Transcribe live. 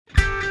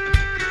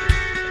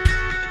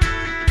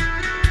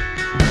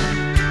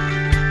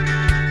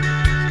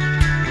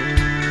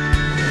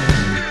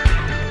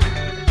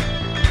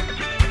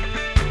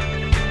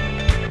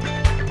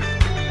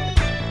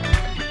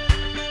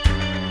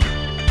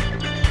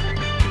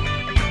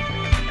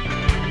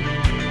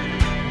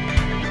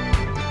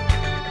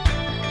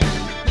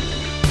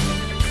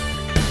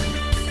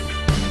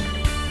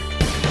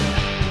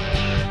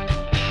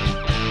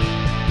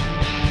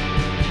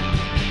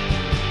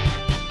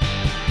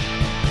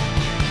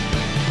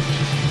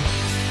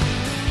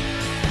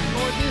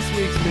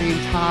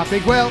same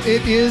topic. Well,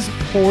 it is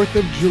 4th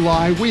of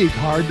July week.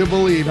 Hard to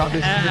believe how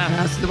this has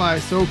passed by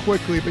so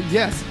quickly. But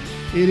yes,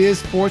 it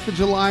is 4th of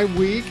July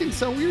week. And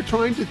so we are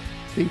trying to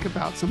think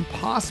about some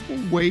possible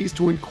ways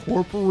to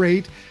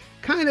incorporate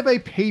kind of a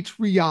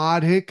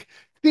patriotic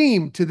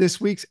theme to this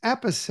week's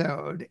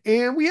episode.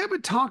 And we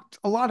haven't talked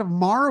a lot of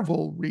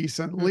Marvel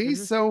recently.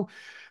 So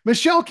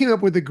Michelle came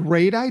up with a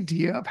great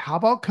idea of how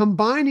about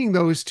combining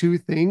those two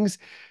things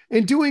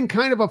and doing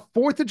kind of a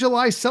 4th of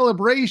July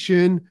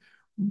celebration,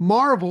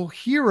 Marvel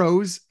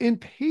heroes and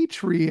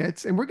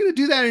patriots. And we're going to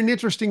do that in an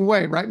interesting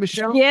way, right,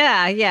 Michelle?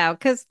 Yeah,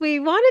 because we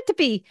want it to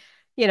be,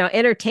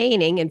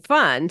 entertaining and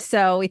fun.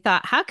 So we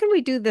thought, how can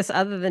we do this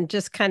other than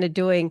just kind of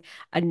doing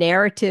a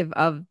narrative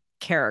of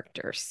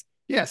characters?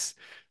 Yes.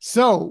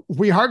 So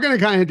we are going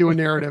to kind of do a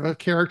narrative of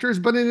characters,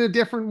 but in a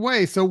different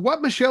way. So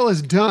what Michelle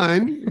has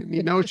done,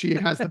 and she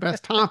has the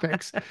best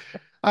topics,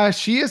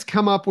 she has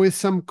come up with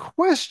some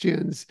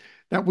questions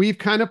that we've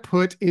kind of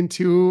put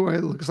into,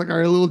 it looks like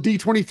our little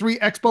D23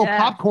 Expo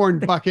popcorn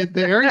bucket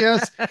there.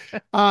 Yes.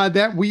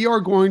 That we are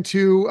going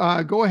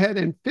to go ahead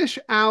and fish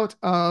out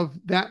of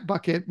that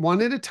bucket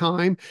one at a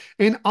time.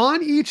 And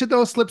on each of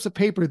those slips of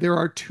paper, there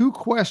are two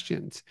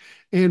questions.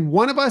 And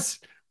one of us,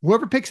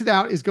 whoever picks it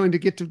out, is going to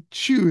get to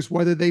choose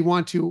whether they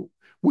want to,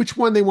 which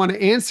one they want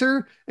to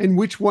answer and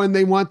which one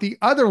they want the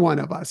other one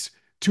of us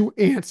to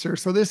answer.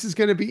 So this is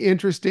going to be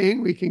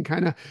interesting. We can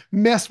kind of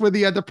mess with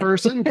the other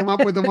person, come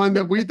up with the one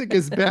that we think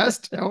is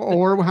best,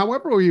 or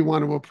however we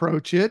want to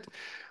approach it.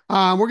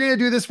 We're going to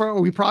do this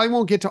we probably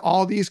won't get to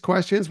all these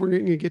questions. We're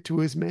going to get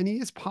to as many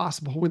as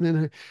possible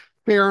within a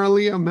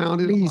fairly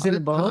amounted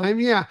time.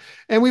 Yeah.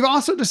 And we've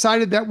also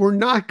decided that we're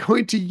not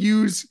going to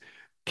use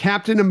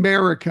Captain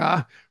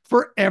America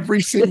for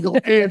every single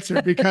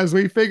answer because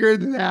we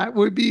figured that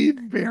would be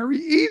very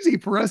easy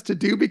for us to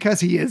do because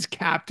he is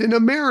Captain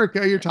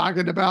America. You're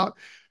talking about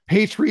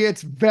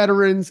patriots,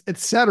 veterans,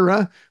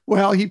 etc.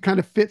 Well, he kind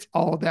of fits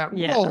all of that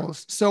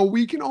roles. So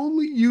we can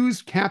only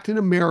use Captain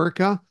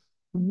America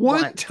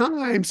one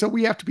time. So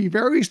we have to be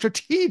very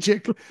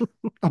strategic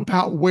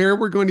about where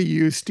we're going to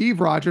use Steve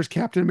Rogers,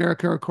 Captain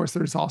America. Of course,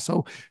 there's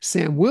also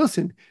Sam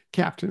Wilson,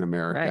 Captain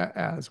America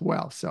as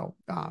well. So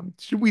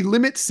should we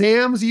limit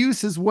Sam's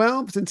use as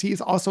well, since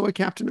he's also a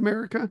Captain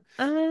America?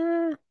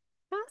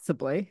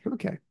 Possibly.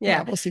 Okay.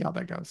 Yeah, we'll see how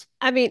that goes.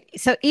 I mean,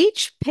 so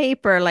each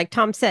paper, like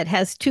Tom said,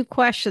 has two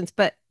questions,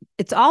 but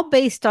it's all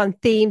based on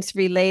themes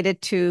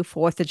related to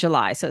 4th of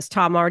July. So as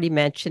Tom already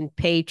mentioned,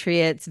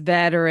 patriots,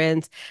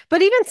 veterans,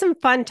 but even some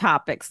fun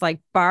topics like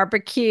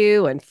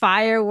barbecue and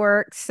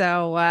fireworks.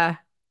 So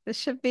this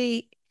should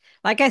be,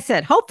 like I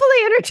said, hopefully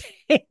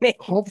entertaining.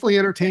 Hopefully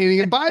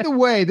entertaining. And by the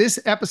way, this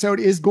episode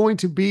is going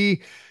to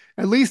be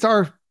at least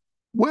I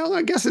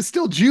guess it's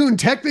still June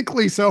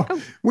technically, so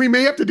we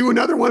may have to do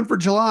another one for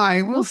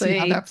July. We'll see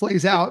how that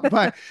plays out.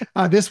 But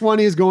this one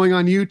is going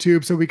on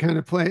YouTube, so we kind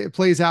of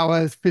plays out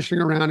as fishing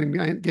around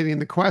and getting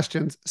the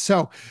questions.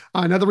 So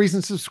another reason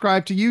to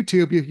subscribe to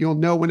YouTube, you'll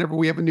know whenever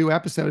we have a new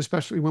episode,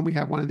 especially when we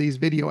have one of these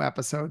video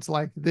episodes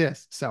like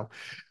this. So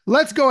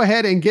let's go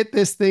ahead and get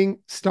this thing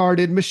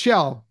started.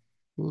 Michelle,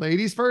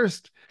 ladies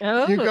first.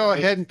 You go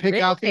ahead and pick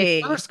out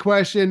the first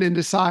question and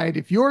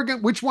decide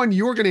which one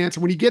you're going to answer.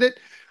 When you get it,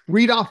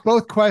 read off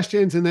both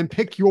questions and then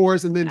pick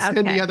yours and then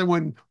send the other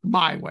one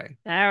my way.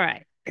 All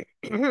right.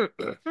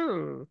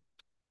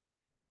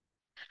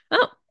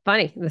 Oh,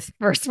 funny. This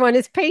first one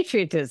is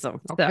patriotism.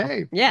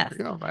 Okay. So, yes.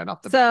 Right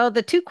off So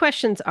the two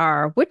questions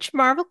are, which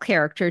Marvel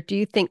character do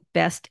you think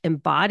best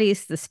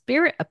embodies the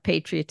spirit of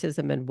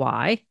patriotism and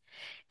why?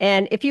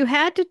 And if you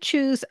had to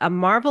choose a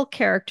Marvel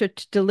character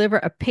to deliver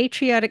a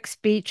patriotic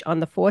speech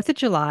on the 4th of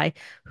July,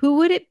 who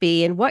would it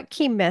be and what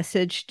key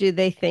message do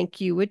they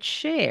think you would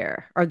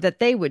share or that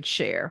they would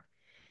share?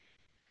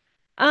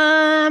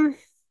 Um,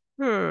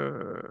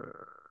 hmm.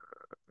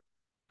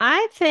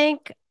 I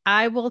think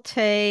I will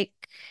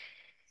take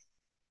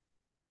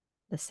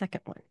the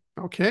second one.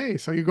 Okay,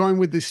 so you're going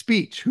with the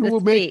speech. Who will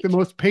make the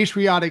most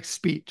patriotic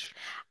speech?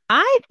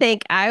 I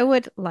think I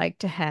would like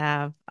to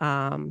have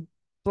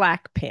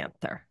Black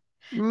Panther.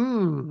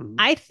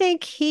 I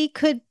think he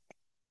could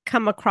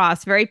come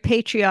across very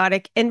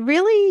patriotic and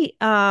really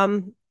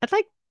I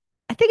think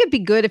it'd be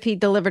good if he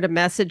delivered a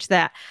message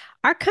that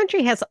our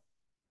country has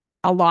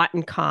a lot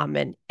in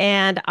common.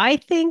 And I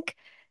think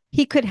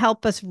he could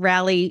help us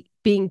rally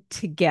being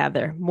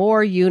together,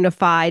 more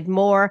unified,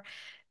 more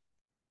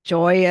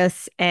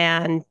joyous,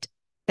 and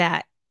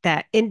that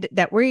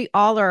we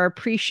all are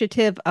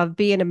appreciative of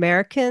being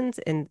Americans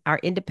and our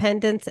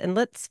independence, and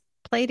let's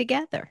play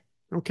together.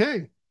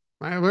 Okay.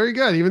 Very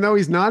good. Even though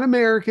he's not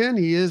American,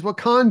 he is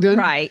Wakandan.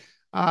 Right.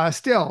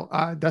 Still,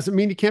 doesn't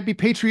mean you can't be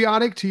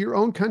patriotic to your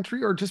own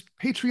country or just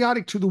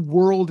patriotic to the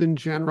world in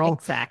general.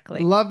 Exactly.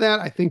 Love that.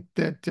 I think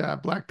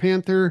that Black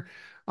Panther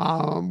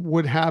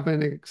would have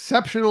an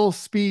exceptional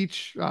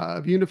speech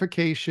of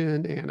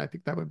unification, and I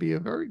think that would be a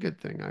very good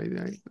thing. I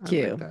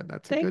like that.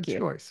 That's a good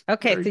choice.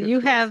 Okay, so you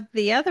have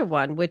the other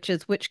one, which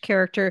is which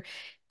character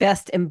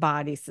best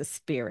embodies the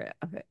spirit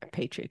of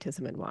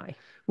patriotism and why?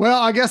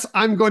 Well, I guess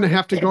I'm going to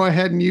have to go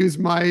ahead and use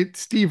my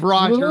Steve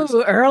Rogers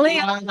Ooh, early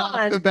right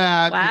off the on.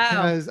 bat Wow.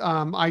 because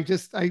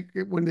I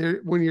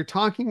when you're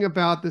talking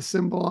about the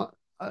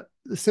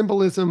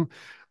symbolism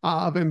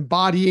of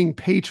embodying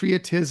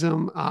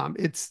patriotism,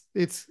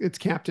 it's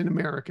Captain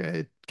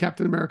America.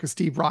 Captain America,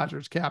 Steve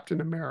Rogers,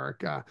 Captain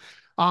America,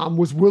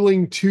 was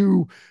willing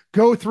to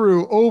go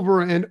through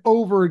over and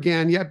over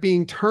again, yet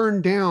being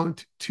turned down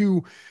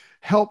to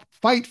help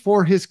fight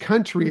for his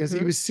country as he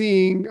Hmm. was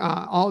seeing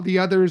all the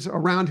others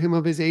around him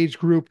of his age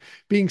group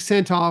being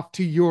sent off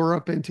to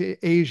Europe and to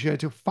Asia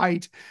to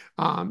fight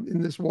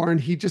in this war.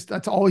 And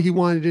that's all he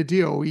wanted to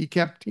do. He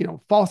kept,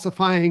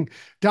 falsifying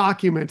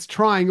documents,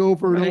 trying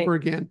over and Right. over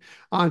again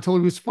until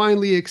he was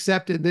finally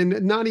accepted. Then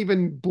not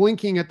even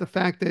blinking at the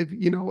fact that,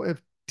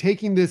 if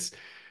taking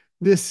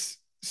this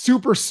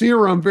super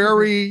serum, Hmm.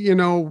 very,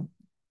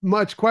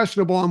 much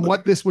questionable on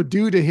what this would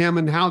do to him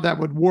and how that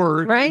would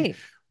work. And Right.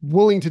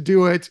 willing to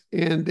do it.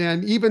 And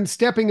then even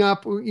stepping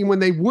up when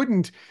they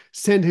wouldn't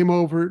send him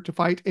over to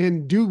fight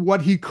and do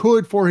what he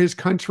could for his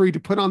country to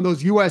put on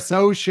those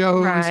USO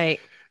shows. Right.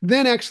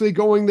 Then actually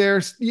going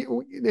there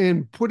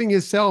and putting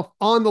himself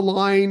on the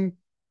line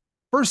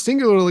first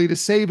singularly to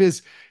save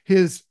his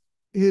his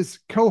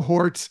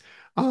cohorts,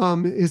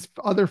 his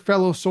other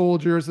fellow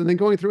soldiers, and then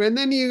going through. And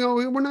then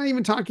we're not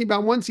even talking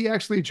about once he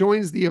actually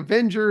joins the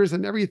Avengers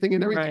and everything he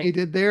Right.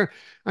 did there.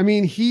 I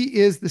mean, he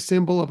is the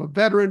symbol of a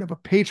veteran, of a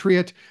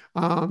patriot.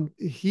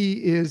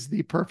 He is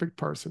the perfect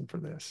person for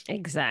this.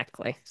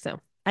 Exactly. So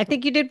I So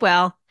think you did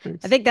well. I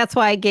thanks. think that's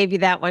why I gave you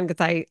that one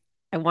because I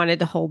wanted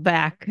to hold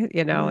back,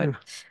 Yeah. and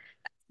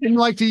Didn't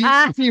like to use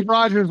ah, Steve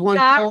Rogers one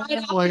not so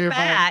right off the early, but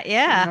bat.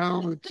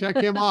 Yeah. check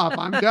him off.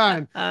 I'm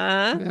done.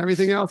 Uh,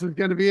 Everything else is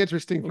going to be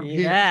interesting from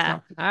here. yeah.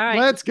 So All right.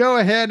 let's go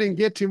ahead and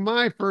get to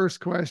my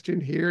first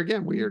question here.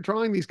 Again, we are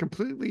drawing these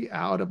completely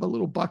out of a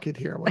little bucket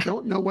here. We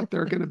don't know what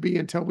they're going to be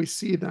until we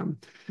see them.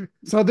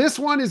 So this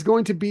one is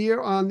going to be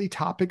on the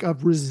topic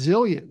of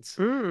resilience.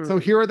 So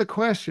Mm. here are the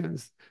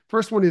questions.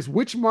 First one is,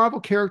 which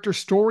Marvel character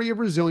story of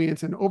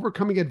resilience and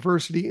overcoming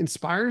adversity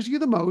inspires you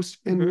the most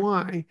and Hmm.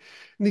 why?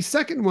 And the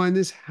second one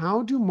is,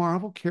 how do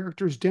Marvel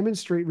characters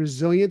demonstrate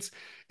resilience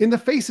in the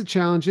face of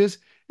challenges,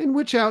 and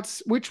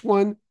which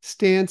one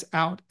stands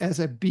out as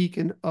a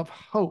beacon of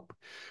hope?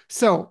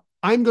 So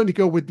I'm going to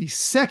go with the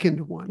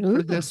second one for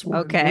Ooh, this one.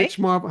 okay.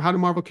 How do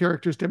Marvel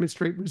characters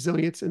demonstrate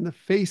resilience in the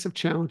face of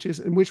challenges,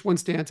 and which one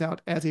stands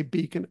out as a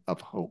beacon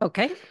of hope?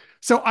 Okay.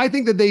 So I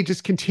think that they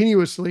just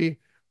continuously,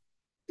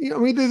 I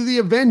mean, the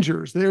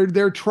Avengers.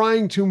 They're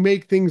trying to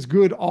make things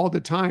good all the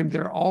time.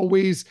 They're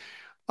always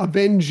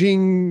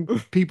avenging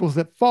peoples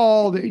that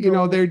fall.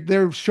 No.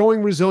 They're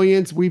showing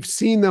resilience. We've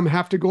seen them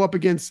have to go up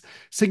against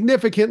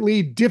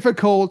significantly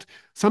difficult,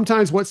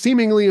 sometimes what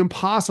seemingly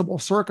impossible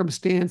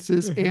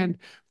circumstances, Hmm. and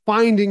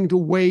finding the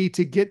way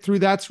to get through.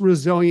 That's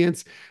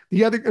resilience.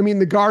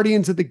 The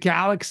Guardians of the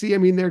Galaxy, I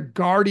mean, they're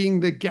guarding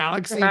the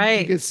galaxy. You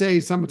Right. could say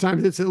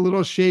sometimes it's a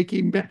little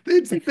shaky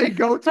methods that they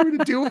go through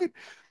to do it,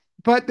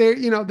 but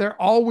they're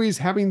always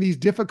having these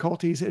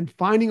difficulties and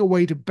finding a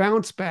way to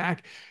bounce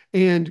back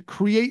and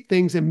create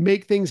things and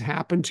make things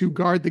happen to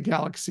guard the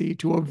galaxy,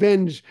 to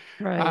avenge,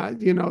 Right.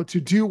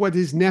 to do what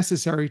is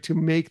necessary to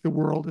make the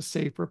world a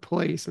safer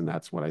place. And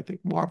that's what I think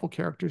Marvel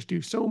characters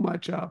do so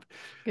much of.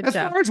 Good As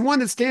job. far as one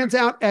that stands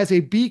out as a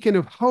beacon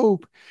of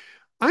hope,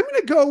 I'm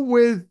going to go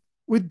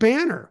with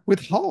Banner,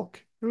 with Hulk.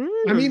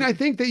 I mean, I Mm.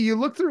 think that you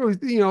look through,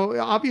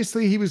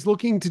 obviously he was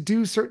looking to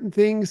do certain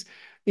things,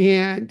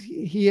 and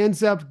he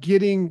ends up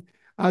getting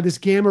this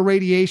gamma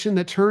radiation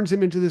that turns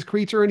him into this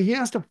creature, and he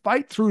has to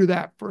fight through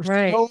that for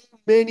Right. so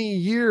many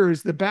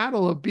years. The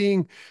battle of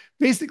being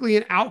basically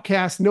an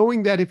outcast,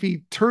 knowing that if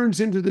he turns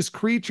into this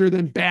creature,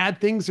 then bad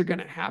things are going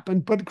to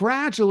happen. But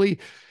gradually,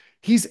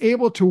 he's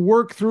able to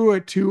work through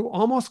it to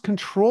almost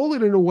control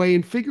it in a way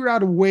and figure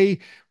out a way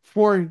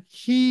for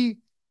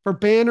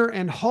Banner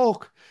and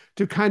Hulk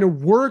to kind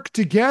of work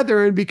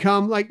together and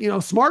become like,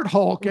 smart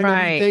Hulk and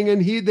Right. everything.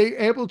 And they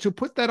able to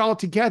put that all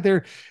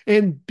together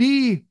and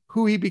be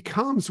who he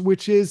becomes,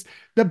 which is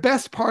the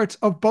best parts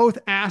of both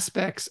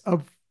aspects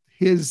of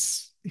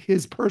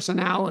his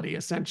personality,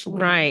 essentially.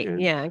 Right.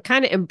 And Yeah.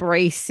 Kind of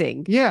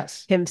embracing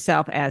yes.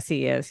 himself as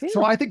he is.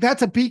 So Yeah. I think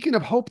that's a beacon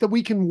of hope that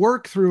we can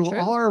work through all True.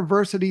 our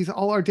adversities,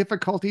 all our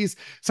difficulties,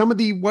 some of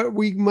the what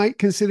we might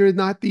consider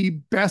not the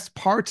best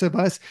parts of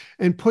us,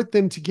 and put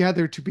them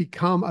together to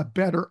become a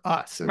better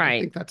us. And I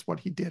Right. think that's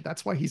what he did.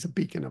 That's why he's a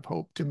beacon of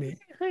hope to me.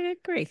 I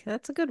agree.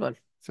 That's a good one.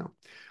 So,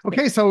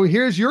 okay, so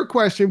here's your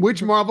question.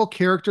 Which Marvel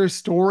character's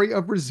story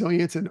of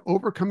resilience and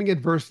overcoming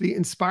adversity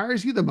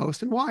inspires you the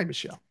most, and why,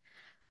 Michelle?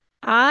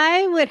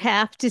 I would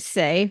have to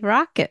say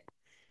Rocket.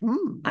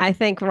 Hmm. I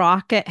think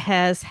Rocket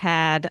has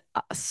had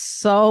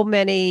so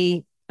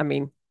many, I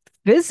mean,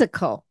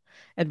 physical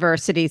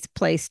adversities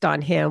placed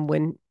on him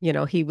when,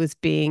 he was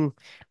being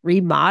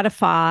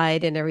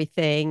remodified and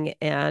everything.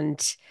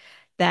 And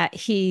that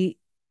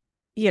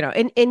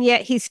and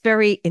yet he's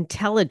very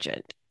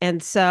intelligent.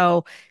 And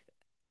so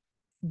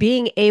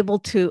being able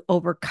to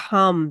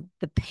overcome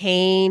the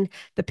pain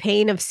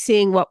of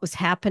seeing what was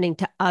happening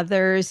to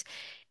others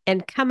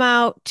and come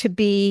out to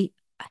be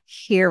a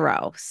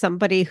hero,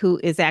 somebody who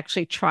is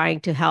actually trying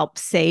to help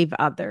save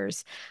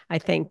others. I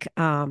think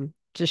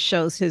just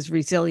shows his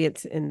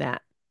resilience in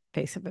that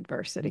face of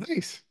adversity.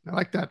 Nice. I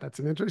like that. That's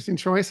an interesting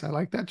choice. I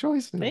like that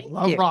choice. And I Thank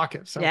love you.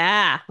 Rocket. So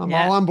Yeah, I'm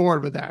yeah. all on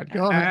board with that.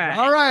 Go All ahead. right.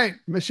 All right.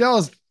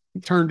 Michelle's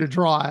turn to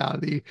draw out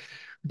of the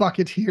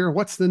bucket here.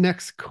 What's the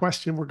next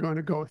question we're going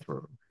to go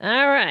through?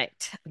 All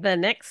right. The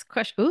next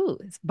question. Ooh,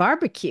 it's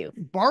barbecue.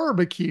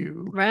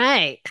 Barbecue.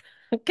 Right.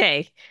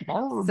 Okay.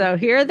 So Barbecue.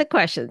 here are the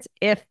questions.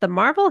 If the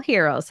Marvel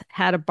heroes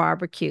had a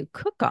barbecue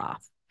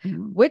cook-off,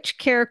 which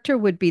character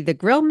would be the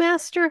grill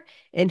master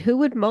and who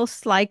would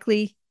most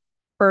likely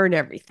burn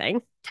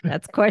everything?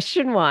 That's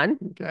question one.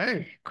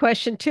 Okay.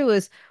 Question two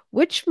is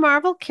which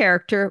Marvel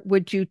character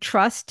would you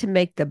trust to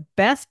make the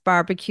best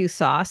barbecue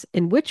sauce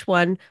and which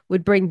one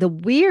would bring the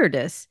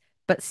weirdest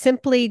but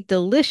simply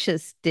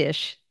delicious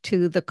dish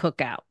to the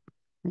cookout?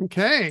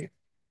 Okay.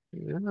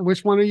 Yeah,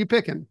 which one are you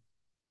picking?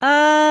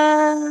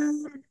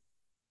 Um,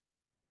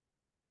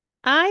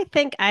 I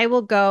think I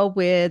will go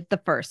with the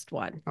first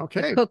one, the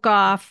Okay.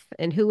 cook-off,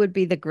 and who would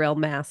be the grill All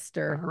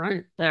master.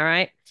 right. All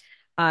right.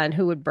 And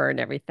who would burn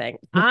everything.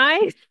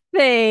 I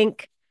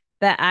think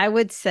that I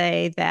would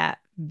say that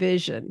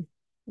Vision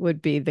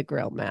would be the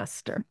grill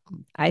master.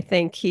 I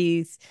think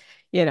he's,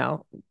 you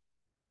know,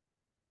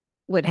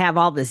 would have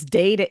all this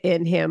data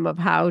in him of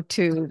how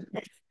to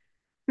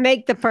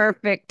make the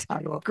perfect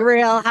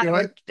grill, how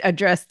to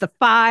address the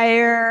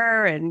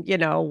fire and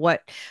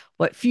what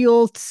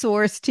fuel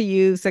source to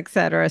use,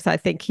 etc. So I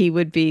think he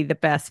would be the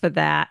best for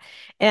that.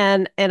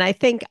 And I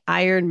think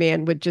Iron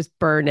Man would just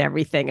burn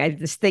everything. I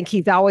just think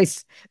he's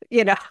always,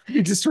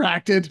 You're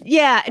distracted.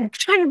 yeah, and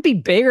trying to be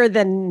bigger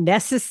than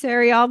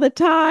necessary all the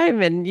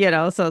time. And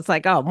so it's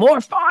like, oh, more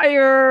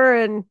fire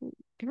and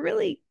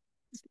really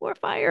is more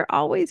fire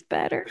always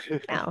better?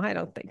 No, I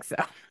don't think so.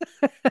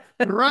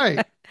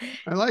 Right.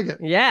 I like it.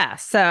 Yeah.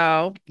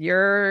 So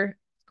your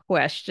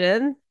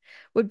question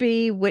would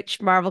be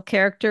which Marvel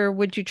character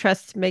would you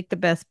trust to make the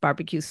best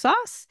barbecue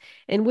sauce?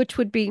 And which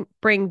would be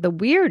bring the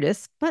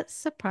weirdest but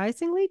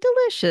surprisingly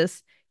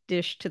delicious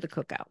dish to the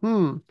cookout?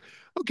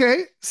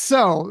 Okay.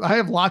 So I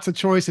have lots of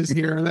choices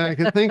here that I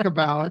can think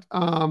about.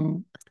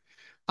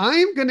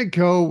 I'm going to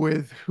go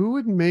with who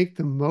would make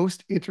the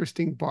most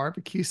interesting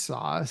barbecue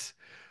sauce.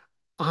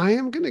 I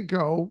am going to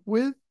go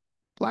with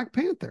Black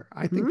Panther.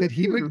 I think that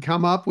he would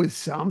come up with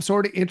some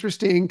sort of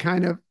interesting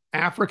kind of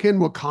African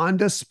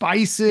Wakanda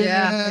spices.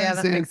 Yeah,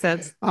 that and makes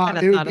sense. Kind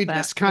of it would thought be of that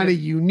just kind too. of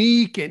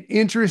unique and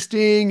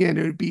interesting, and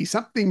it would be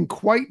something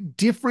quite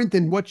different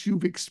than what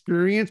you've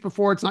experienced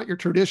before. It's not your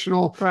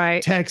traditional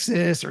Right.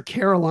 Texas or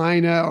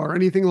Carolina or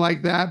anything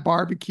like that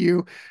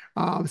barbecue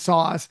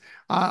sauce.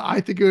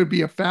 I think it would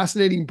be a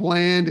fascinating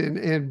blend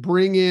and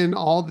bring in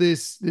all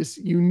this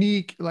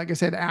unique, like I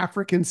said,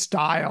 African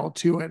style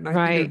to it. And I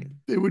think Right.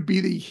 it would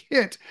be the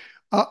hit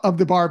of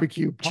the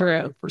barbecue party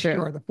True. for True.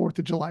 sure, the 4th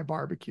of July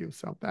barbecue.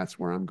 So that's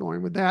where I'm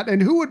going with that.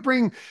 And who would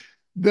bring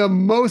the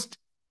most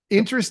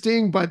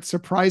interesting but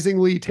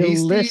surprisingly tasty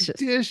Delicious.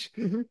 dish?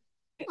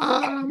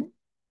 Um,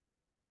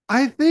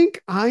 I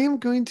think I am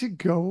going to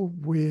go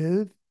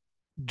with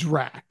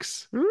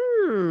Drax.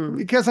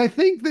 Because I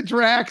think the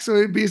Drax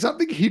would be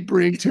something he'd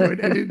bring to it,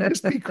 and it'd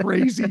just be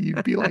crazy.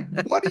 You'd be like,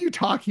 "What are you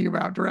talking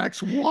about,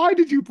 Drax? Why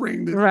did you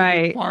bring this to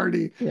this Right.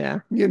 party?" Yeah.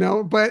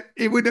 But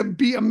it would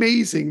be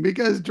amazing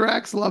because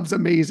Drax loves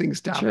amazing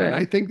stuff, and I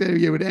True. think that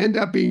it would end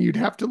up being you'd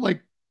have to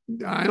like,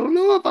 I don't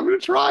know if I'm going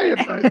to try it,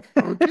 but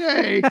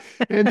okay.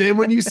 And then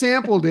when you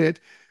sampled it,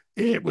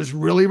 it was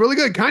really, really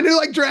good. Kind of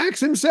like Drax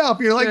himself.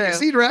 You're like, you True.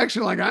 see Drax,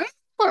 you're like, I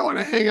don't want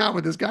to hang out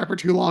with this guy for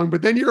too long,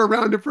 but then you're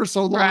around him for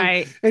so long,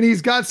 Right. and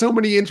he's got so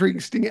many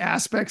interesting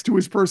aspects to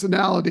his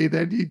personality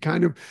that you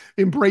kind of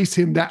embrace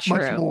him that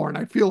much True. more. And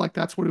I feel like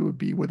that's what it would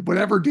be with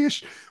whatever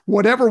dish,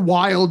 whatever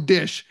wild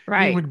dish he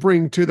Right. would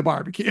bring to the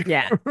barbecue.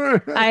 Yeah,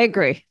 I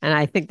agree. And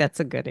I think that's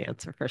a good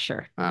answer for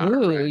sure. All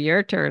Ooh, right.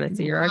 your turn. I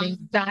see you're already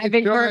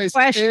diving for a Choice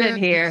question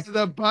here. into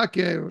the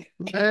bucket.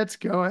 Let's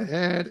go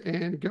ahead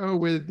and go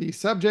with the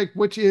subject,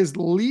 which is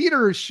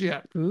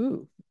leadership.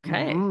 Ooh,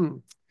 okay.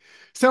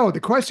 So the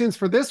questions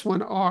for this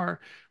one are,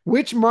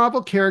 which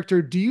Marvel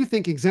character do you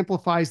think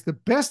exemplifies the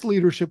best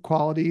leadership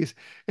qualities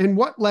and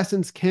what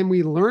lessons can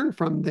we learn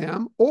from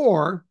them?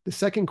 Or the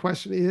second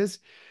question is,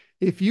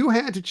 if you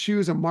had to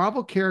choose a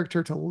Marvel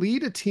character to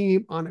lead a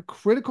team on a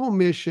critical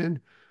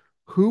mission,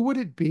 who would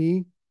it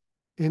be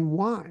and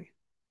why?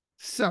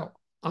 So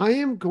I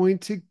am going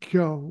to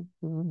go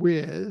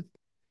with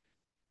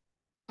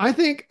I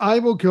think I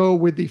will go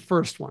with the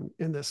first one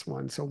in this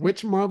one. So,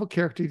 which Marvel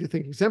character do you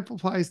think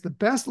exemplifies the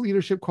best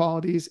leadership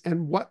qualities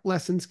and what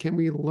lessons can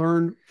we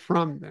learn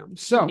from them?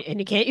 So, And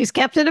you can't use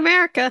Captain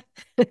America.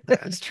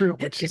 that's true,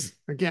 which is,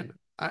 again,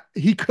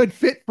 he could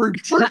fit for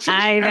virtually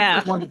I every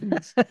know. one of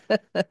these.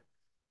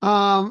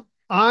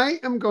 I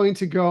am going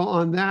to go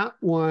on that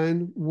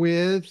one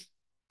with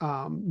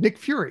Nick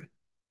Fury.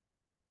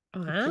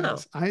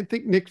 Wow. because I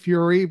think Nick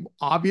Fury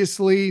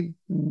obviously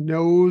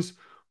knows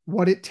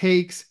what it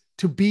takes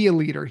to be a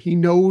leader. He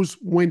knows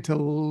when to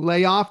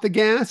lay off the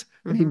gas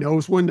and he Hmm.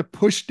 knows when to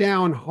push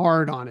down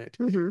hard on it.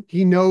 Hmm.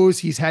 He knows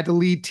he's had to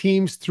lead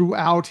teams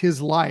throughout his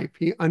life.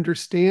 He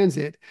understands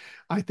it.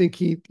 I think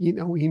he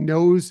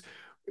knows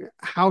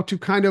how to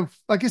kind of,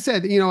 like I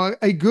said,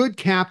 a good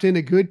captain,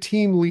 a good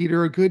team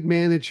leader, a good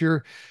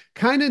manager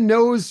kind of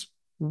knows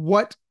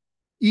what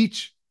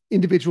each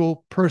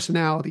individual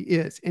personality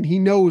is, and he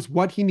knows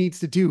what he needs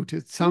to do.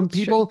 To some That's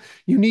true. people,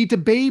 you need to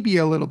baby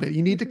a little bit,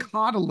 you need to Hmm.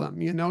 coddle them,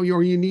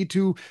 or you need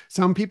to,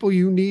 some people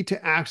you need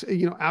to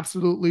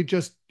absolutely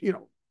just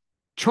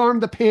charm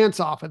the pants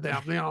off of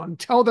them, and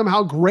tell them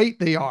how great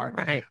they are.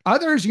 Right.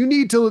 Others, you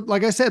need to,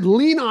 like I said,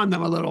 lean on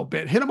them a little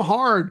bit, hit them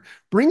hard,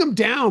 bring them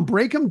down,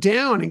 break them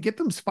down, and get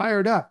them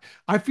fired up.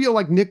 I feel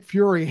like Nick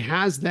Fury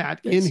has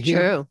that in That's him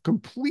true.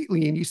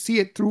 completely, and you see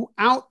it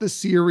throughout the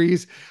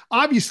series.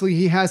 Obviously,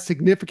 he has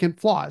significant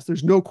flaws.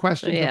 There's no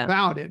questions Yeah.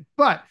 about it.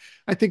 But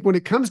I think when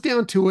it comes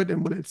down to it,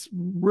 and when it's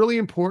really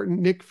important,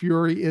 Nick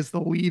Fury is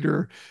the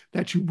leader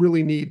that you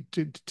really need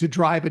to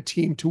drive a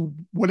team to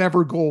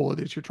whatever goal it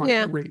is you're trying to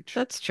Yeah, reach.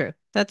 that's true.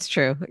 That's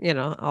true.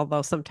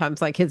 Although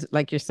sometimes like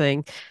you're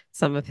saying,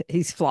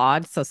 he's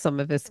flawed, so some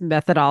of his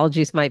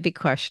methodologies might be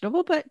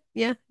questionable, but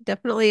yeah,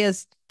 definitely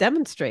has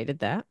demonstrated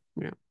that.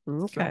 Yeah.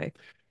 So Okay.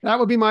 that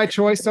would be my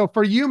choice. So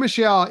for you,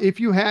 Michelle, if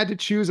you had to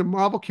choose a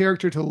Marvel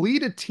character to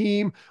lead a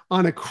team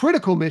on a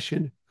critical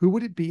mission, who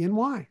would it be and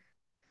why?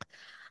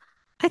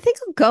 I think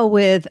I'll go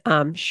with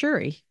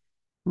Shuri.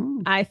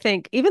 Hmm. I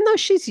think even though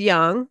she's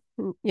young,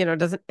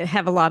 doesn't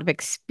have a lot of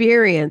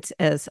experience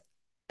as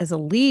a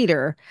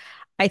leader,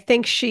 I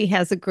think she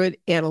has a good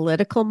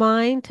analytical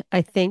mind.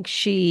 I think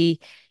she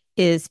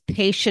is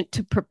patient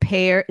to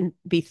prepare and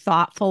be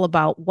thoughtful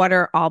about what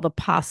are all the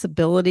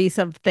possibilities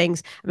of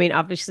things. I mean,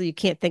 obviously, you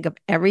can't think of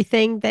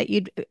everything that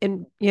you'd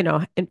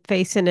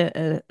face in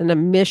a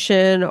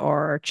mission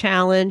or a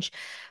challenge,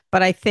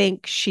 but I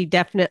think she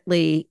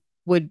definitely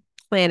would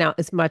plan out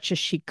as much as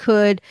she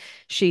could.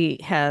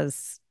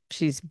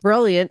 She's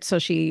brilliant, so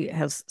she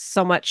has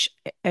so much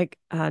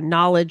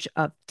knowledge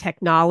of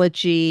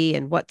technology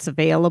and what's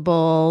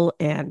available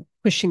and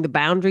pushing the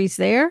boundaries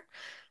there.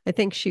 I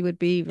think she would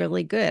be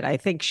really good. I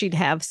think she'd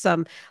have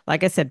some,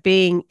 like I said,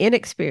 being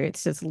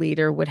inexperienced as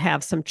leader would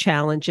have some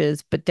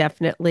challenges, but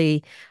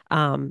definitely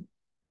um,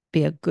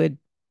 be a good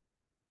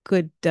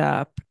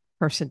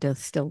person to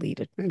still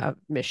lead And a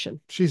mission.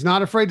 she's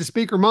not afraid to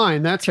speak her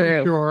mind, that's for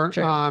True, sure.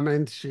 true.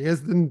 And she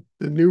is the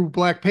new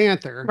Black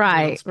Panther.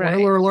 Right, right.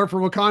 Spoiler alert for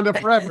Wakanda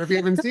Forever. If you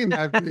haven't seen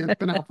that, it's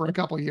been out for a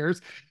couple of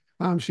years.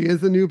 She is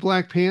the new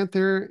Black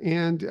Panther,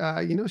 and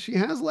she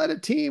has led a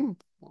team.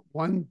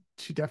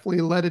 She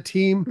definitely led a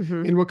team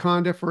Hmm. in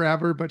Wakanda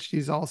Forever, but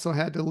she's also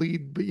had to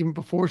lead, even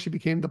before she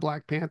became the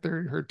Black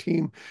Panther, her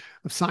team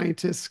of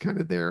scientists kind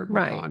of there at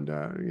Right.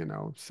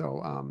 Wakanda.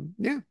 So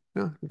yeah,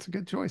 no, it's a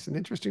good choice, an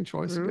interesting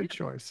choice, a Mm. good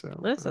choice. So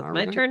Listen, all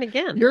my right, turn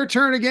again. your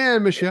turn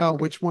again, Michelle.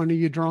 Which one are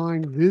you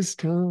drawing this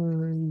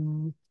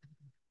time?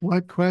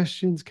 What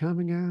question's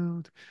coming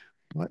out?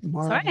 What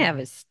So I have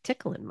Marvel? is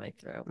tickle in my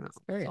throat. No, It's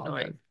very it's all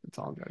annoying. good. It's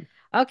all good.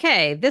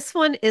 Okay, this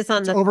one is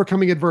on It's the.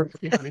 overcoming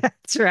adversity, honey.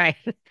 That's right.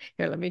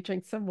 Here, let me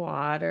drink some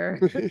water.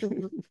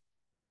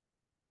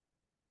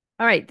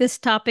 All right, this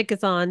topic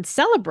is on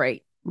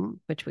celebrate,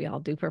 which we all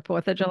do for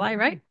 4th of July,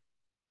 right?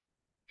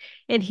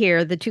 And here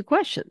are the two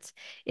questions.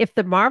 If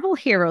the Marvel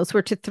heroes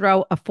were to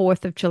throw a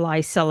 4th of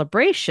July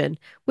celebration,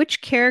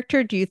 which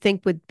character do you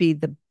think would be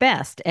the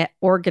best at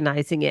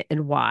organizing it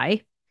and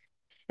why?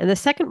 And the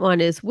second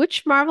one is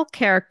which Marvel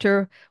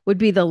character would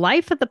be the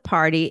life of the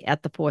party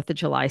at the 4th of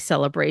July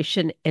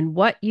celebration and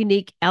what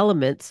unique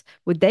elements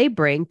would they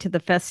bring to the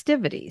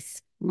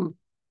festivities?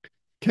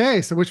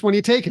 Okay, so which one are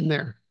you taking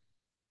there?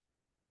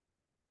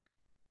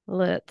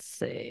 Let's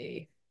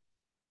see.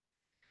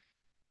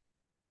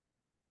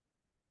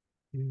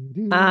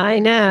 I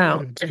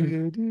know.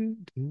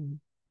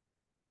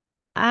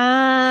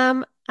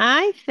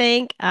 I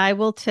think I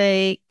will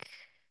take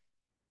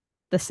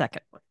the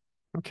second one.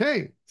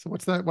 Okay, so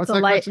what's The that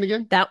light question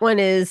again? that one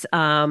is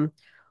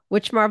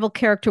which Marvel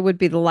character would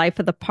be the life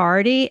of the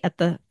party at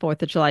the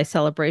 4th of July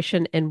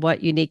celebration and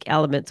what unique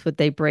elements would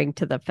they bring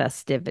to the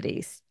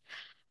festivities?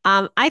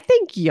 I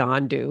think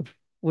Yondu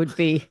would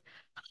be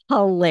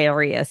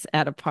hilarious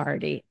at a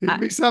party. It'd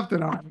be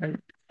something, all right.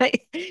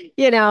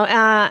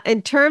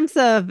 In terms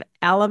of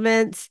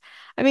elements,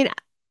 I mean,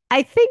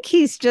 I think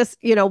he's just,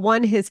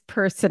 one, his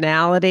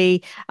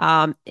personality,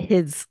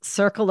 his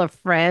circle of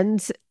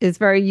friends is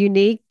very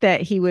unique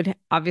that he would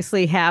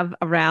obviously have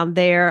around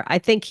there. I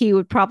think he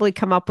would probably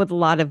come up with a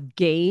lot of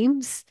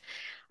games.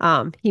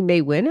 He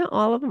may win at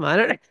all of them. I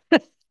don't know.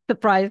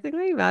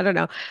 Surprisingly, I don't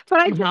know. But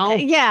Somehow,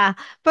 yeah,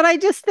 but I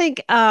just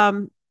think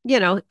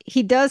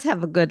he does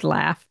have a good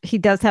laugh. He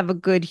does have a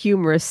good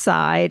humorous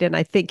side, and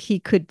I think he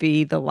could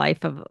be the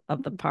life of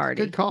the it's a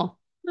good party. call.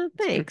 Well,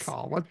 It's a good thanks.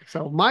 call.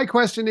 So my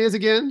question is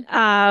again.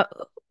 Uh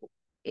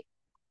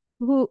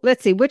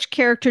let's see, which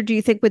character do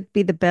you think would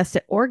be the best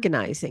at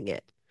organizing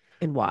it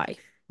and why?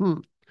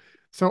 Hmm.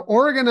 So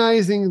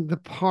organizing the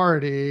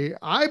party,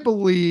 I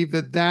believe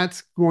that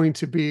that's going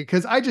to be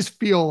because I just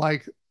feel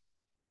like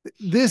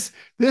this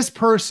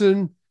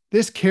person,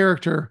 this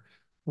character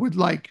would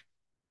like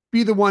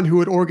be the one who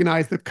would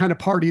organize the kind of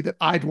party that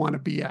I'd want to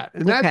be at.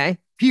 And that's Okay.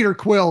 Peter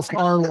Quill,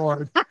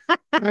 Star-Lord.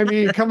 I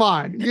mean, come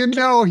on.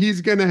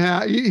 He's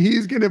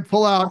gonna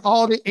pull out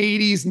all the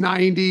 80s,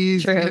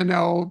 90s,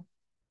 True.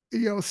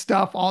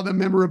 Stuff, all the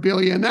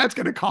memorabilia, and that's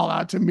going to call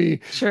out to me.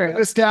 The True.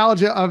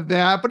 nostalgia of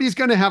that, but he's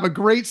going to have a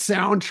great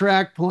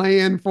soundtrack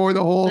playing for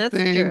the whole That's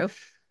thing. true.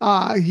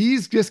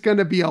 He's just going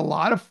to be a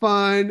lot of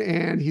fun,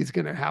 and he's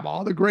going to have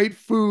all the great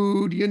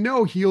food.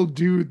 He'll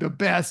do the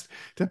best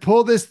to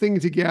pull this thing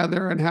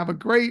together and have a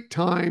great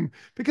time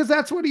because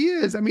that's what he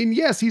is. I mean,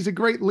 yes, he's a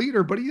great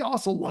leader, but he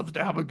also loves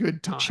to have a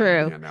good time,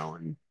 True.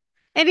 and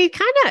And he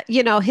kind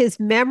of, his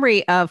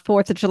memory of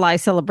Fourth of July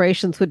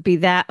celebrations would be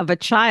that of a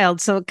child.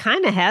 So it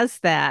kind of has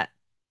that,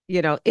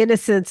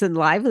 innocence and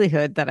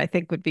livelihood that I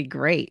think would be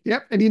great.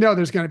 yep. And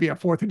there's going to be a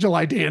 4th of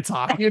July dance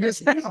off.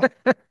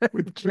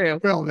 With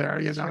True. Will there,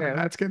 True.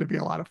 that's going to be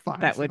a lot of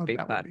fun. That So would be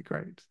that would fun. be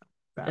great. So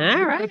that would All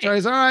be my right.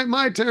 choice. All right,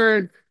 my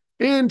turn.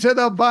 Into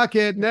the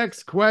bucket.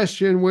 Next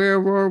question. Where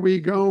were we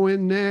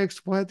going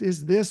next? What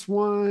is this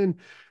one?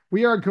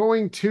 We are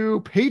going to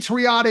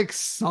patriotic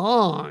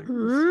songs.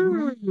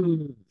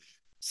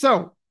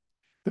 So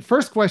the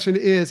first question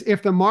is,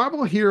 if the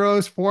Marvel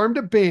heroes formed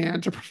a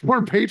band to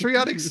perform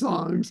patriotic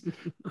songs,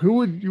 who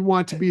would you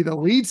want to be the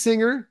lead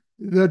singer,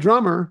 the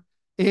drummer,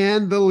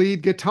 and the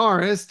lead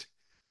guitarist?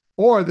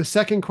 Or the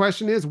second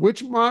question is,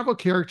 which Marvel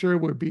character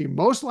would be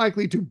most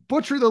likely to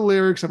butcher the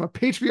lyrics of a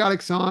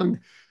patriotic song,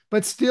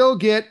 but still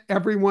get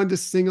everyone to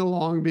sing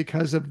along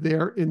because of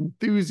their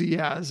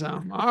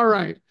enthusiasm? All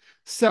right.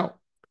 So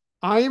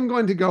I am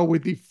going to go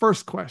with the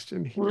first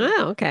question here.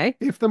 Oh, okay.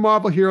 If the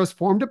Marvel heroes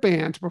formed a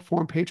band to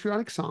perform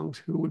patriotic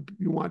songs, who would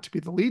you want to be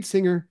the lead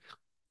singer,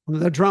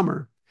 the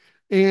drummer,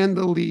 and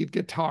the lead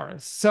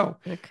guitarist? So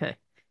Okay.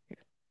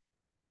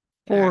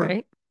 All for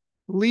right.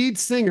 lead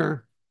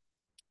singer,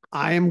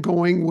 I am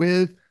going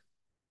with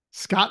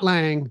Scott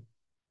Lang,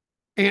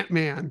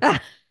 Ant-Man.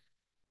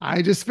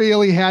 I just feel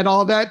he had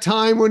all that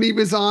time when he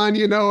was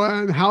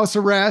on, house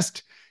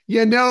arrest.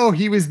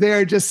 He was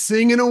there just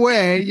singing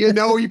away.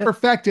 He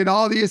perfected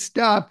all this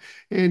stuff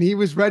and he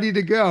was ready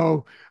to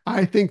go.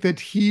 I think that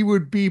he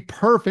would be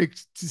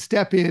perfect to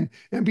step in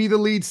and be the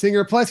lead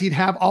singer. Plus, he'd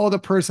have all the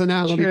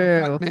personality of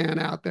True. front man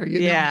out there.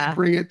 Yeah.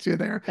 Bring it to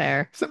there.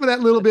 Fair. Some of that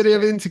little That's bit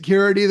of true.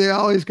 insecurity that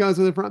always comes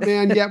with the front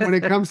man. Yet when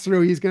it comes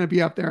through, he's going to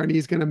be up there and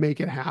he's going to make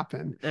it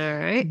happen. All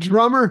right.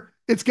 Drummer,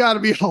 it's got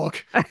to be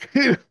Hulk.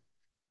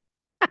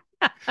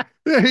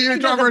 Your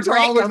drummers are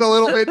always a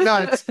little bit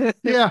nuts.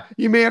 Yeah,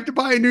 you may have to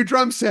buy a new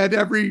drum set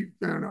every,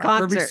 I don't know,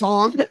 after every Concert.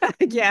 song,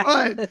 Yeah.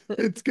 but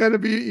it's gonna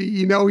be,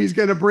 he's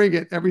gonna bring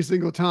it every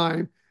single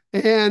time.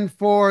 And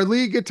for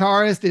lead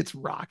guitarist, it's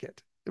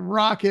Rocket.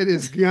 Rocket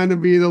is gonna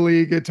be the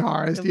lead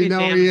guitarist. He'll be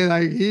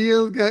jamming.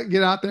 He'll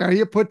get out there.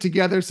 He'll put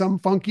together some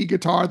funky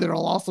guitar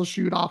that'll also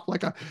shoot off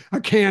like a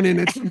cannon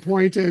at some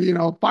point,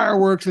 to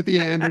fireworks at the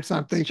end or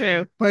something. It's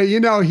true. But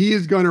he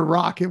is going to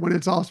rock it when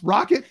it's all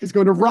rocket is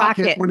going to rock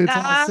it Rocket. when it's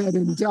all said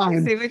and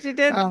done. See what you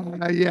did?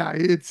 Yeah,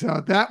 it's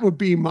that would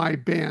be my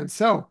band.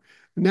 So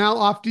now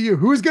off to you.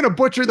 Who's going to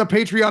butcher the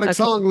patriotic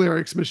song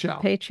lyrics,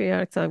 Michelle?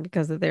 Patriotic song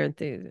because of their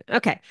enthusiasm.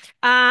 Okay.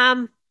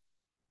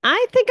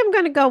 I think I'm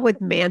going to go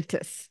with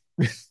Mantis.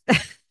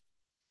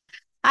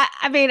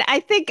 I mean,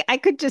 I think I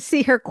could just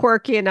see her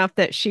quirky enough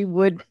that she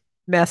would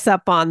mess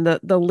up on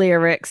the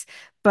lyrics,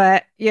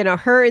 but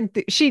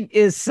she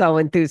is so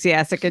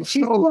enthusiastic and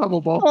she's so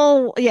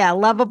lovable.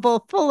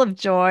 Lovable, full of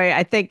joy.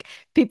 I think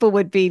people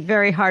would be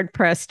very hard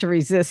pressed to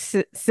resist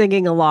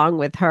singing along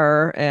with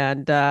her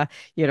and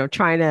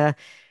trying to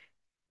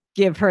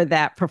give her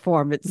that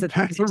performance.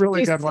 That's a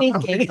really good one. I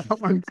like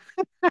that one.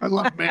 I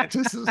love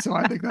mantises, so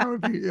I think that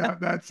would be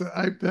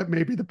that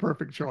may be the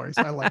perfect choice.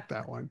 I like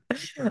that one.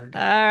 All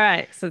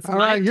right, so it's all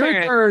right,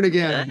 your turn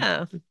again.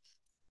 Oh,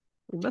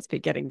 we must be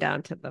getting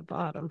down to the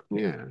bottom.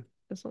 Yeah,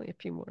 there's only a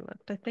few more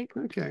left, I think.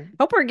 Okay.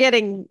 Hope we're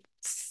getting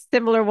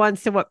similar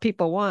ones to what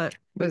people want.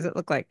 What does it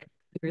look like?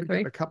 2 or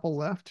 3? A couple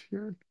left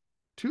here.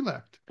 2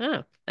 left.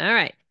 Oh, all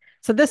right.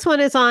 So this one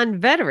is on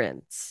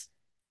veterans.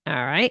 All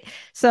right.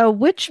 So,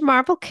 which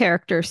Marvel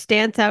character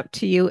stands out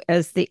to you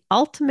as the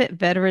ultimate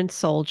veteran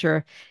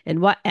soldier,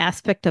 and what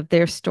aspect of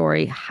their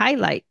story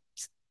highlight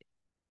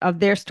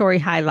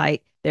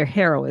their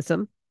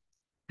heroism?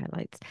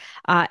 Highlights.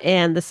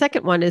 And the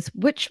second one is,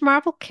 which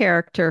Marvel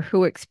character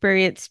who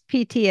experienced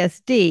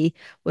PTSD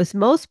was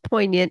most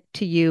poignant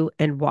to you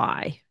and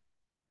why?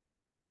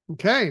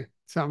 Okay.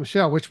 So,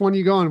 Michelle, which one are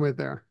you going with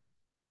there?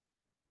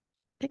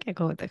 I think I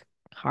go with the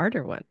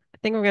harder one. I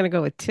think we're going to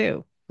go with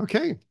 2.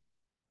 Okay.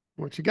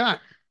 What you got?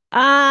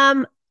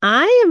 I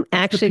am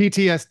actually the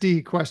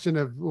PTSD question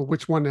of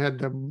which one had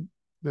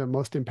the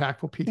most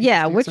impactful PTSD.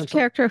 Yeah, which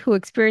character who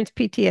experienced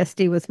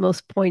PTSD was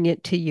most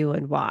poignant to you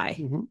and why?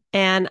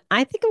 And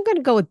I think I'm going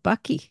to go with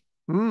Bucky.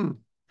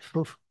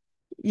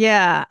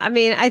 Yeah, I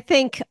mean, I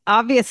think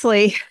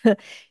obviously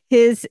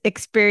his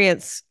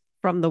experience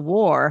from the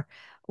war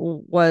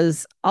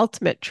was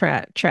ultimate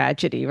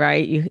tragedy,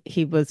 right?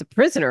 He was a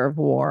prisoner of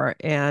war,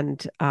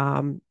 and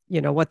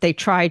what they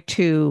tried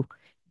to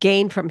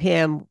gain from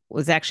him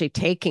was actually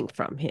taking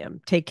from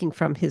him, taking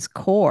from his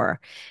core,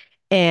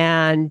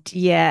 and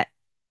yet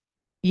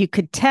you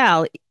could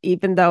tell,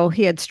 even though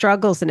he had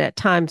struggles and at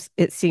times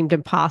it seemed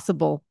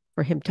impossible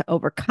for him to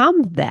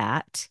overcome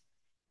that,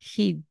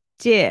 he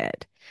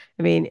did.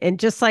 I mean, and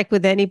just like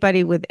with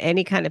anybody with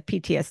any kind of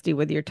PTSD,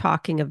 whether you're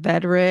talking a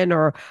veteran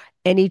or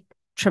any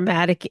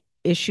traumatic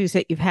issues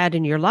that you've had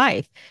in your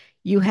life,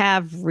 you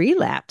have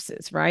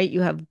relapses, right?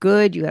 You have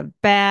good, you have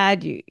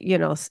bad,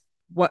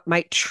 what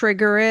might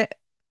trigger it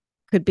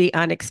could be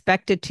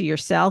unexpected to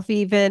yourself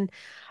even.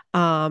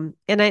 And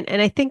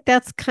I think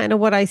that's kind of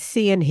what I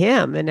see in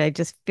him. And I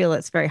just feel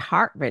it's very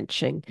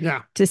heart-wrenching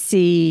Yeah. to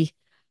see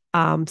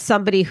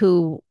somebody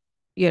who,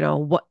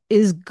 what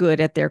is good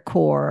at their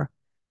core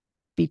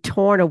be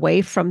torn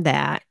away from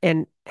that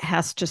and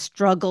has to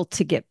struggle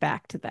to get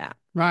back to that.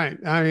 Right.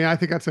 I mean, I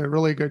think that's a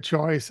really good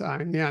choice.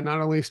 Yeah, not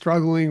only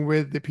struggling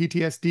with the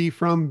PTSD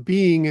from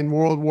being in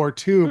World War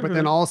II, but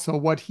then Hmm. also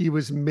what he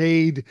was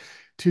made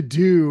to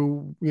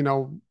do,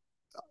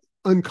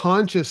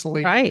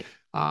 unconsciously Right,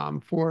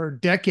 for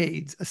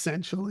decades,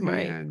 essentially,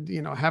 right, and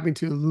having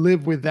to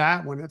live with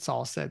that when it's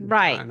all said and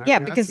right. done. I Yeah,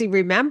 mean, because that's he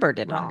remembered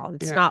it right. all.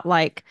 It's Yeah. not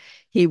like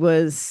he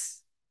was,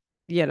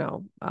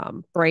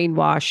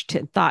 brainwashed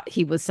and thought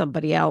he was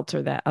somebody else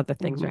or that other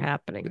things are Hmm.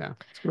 happening. Yeah.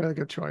 It's a really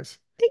good choice.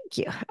 Thank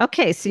you.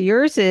 Okay, so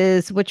yours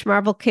is which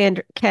Marvel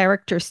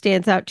character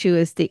stands out to you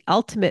as the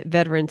ultimate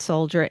veteran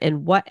soldier,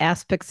 and what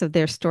aspects of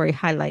their story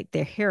highlight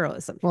their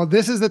heroism? Well,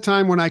 this is the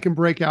time when I can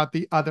break out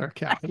the other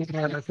Captain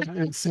America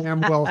and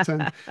Sam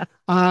Wilson,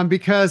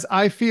 because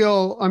I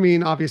feel, I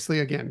mean, obviously,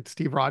 again,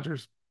 Steve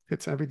Rogers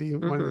fits every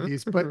one of Hmm.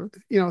 these, but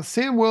Hmm.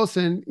 Sam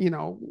Wilson,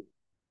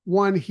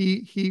 one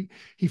he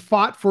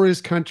fought for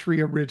his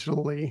country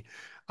originally,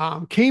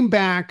 came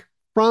back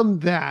from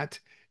that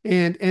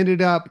and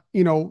ended up,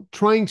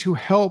 trying to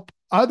help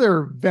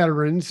other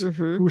veterans Hmm.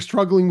 who were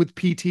struggling with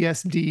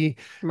PTSD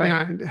Right,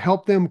 and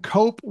help them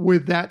cope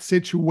with that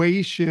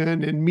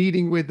situation and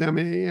meeting with them.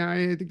 And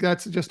I think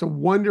that's just a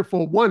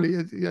wonderful one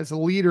as a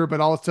leader, but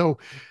also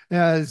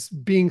as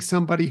being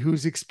somebody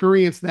who's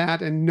experienced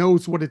that and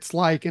knows what it's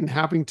like and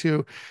having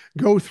to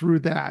go through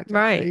that,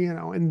 right,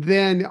 and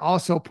then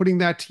also putting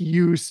that to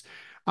use,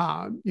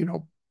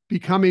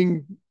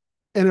 becoming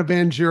an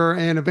Avenger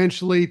and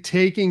eventually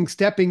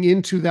stepping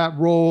into that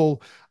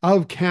role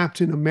of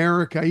Captain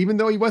America, even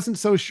though he wasn't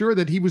so sure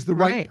that he was the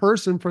right right,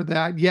 person for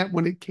that. Yet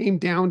when it came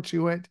down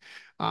to it,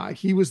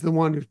 he was the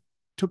one who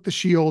took the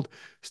shield,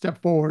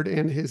 stepped forward,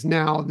 and is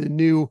now the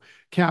new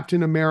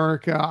Captain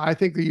America. I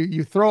think that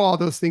you throw all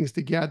those things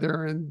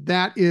together, and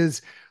that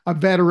is a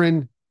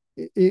veteran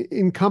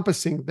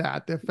encompassing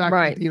that. The fact that,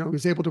 right, he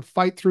was able to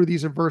fight through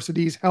these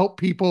adversities, help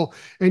people,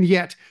 and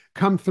yet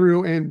come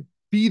through and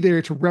be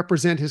there to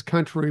represent his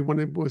country when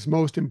it was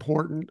most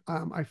important.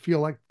 I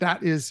feel like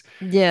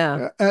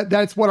yeah,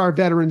 that's what our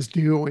veterans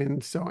do,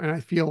 and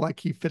I feel like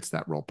he fits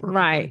that role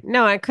right. perfectly.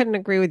 No, I couldn't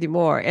agree with you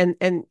more. And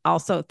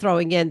also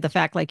throwing in the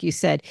fact, like you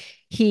said,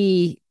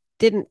 he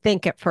didn't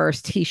think at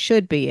first he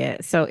should be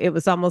it. So it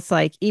was almost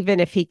like even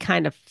if he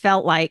kind of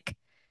felt like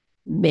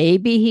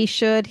maybe he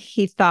should,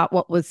 he thought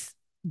what was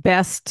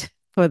best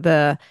for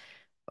the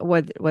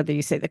whether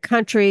you say the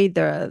country,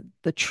 the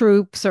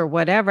troops or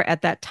whatever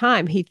at that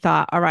time, he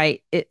thought, all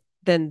right,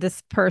 then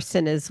this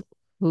person is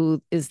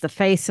who is the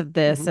face of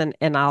this, Mhm.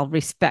 and I'll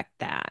respect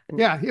that.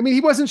 Yeah, I mean,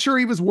 he wasn't sure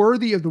he was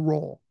worthy of the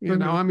role.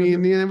 Hmm. I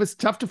mean, Hmm. it was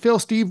tough to fill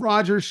Steve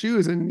Rogers'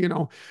 shoes, and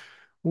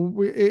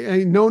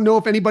I don't know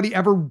if anybody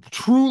ever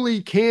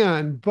truly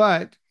can,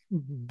 but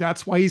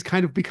that's why he's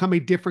kind of become a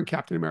different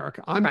Captain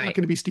America. I'm not Right,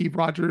 going to be Steve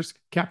Rogers,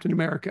 Captain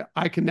America.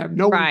 I can have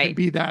no one can right,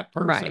 be that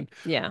right. person,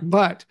 Yeah,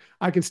 but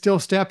I can still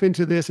step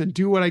into this and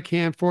do what I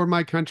can for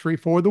my country,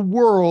 for the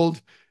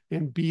world,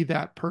 and be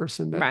that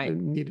person that right.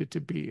 needed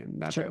to be.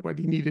 And that's True. what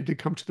he needed to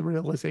come to the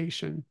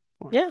realization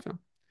for. Yeah, So.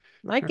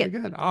 like Very it.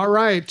 good. All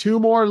right, two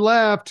more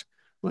left.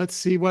 Let's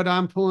see what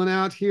I'm pulling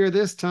out here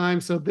this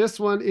time. So this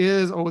one's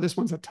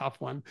a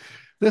tough one.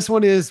 This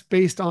one is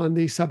based on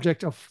the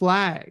subject of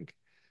flag.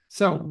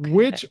 So,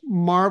 which Okay.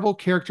 Marvel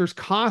character's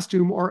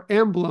costume or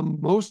emblem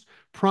most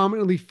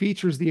prominently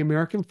features the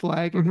American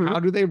flag, and Hmm. how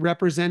do they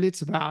represent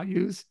its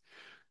values?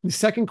 The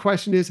second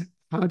question is,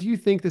 how do you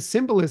think the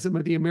symbolism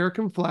of the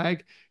American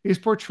flag is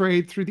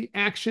portrayed through the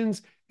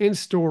actions and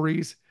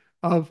stories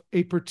of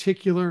a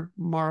particular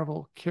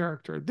Marvel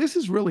character? This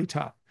is really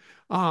tough.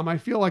 I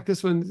feel like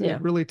this one's a Yeah.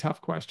 really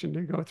tough question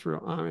to go through.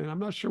 And I'm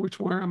not sure which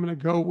one I'm going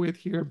to go with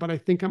here, but I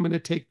think I'm going to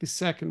take the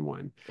second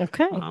one.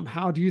 Okay.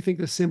 How do you think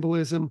the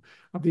symbolism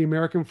of the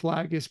American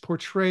flag is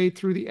portrayed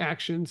through the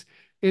actions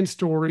and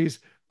stories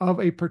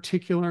of a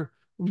particular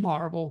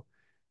Marvel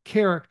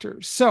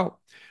character? So,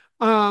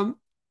 um,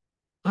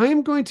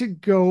 I'm going to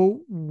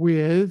go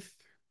with,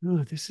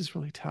 oh, this is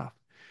really tough.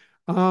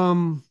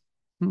 Um,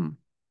 hmm,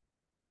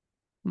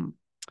 hmm.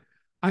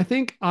 I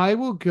think I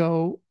will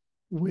go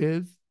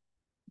with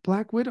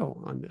Black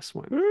Widow on this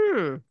one,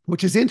 Mm.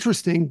 which is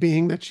interesting,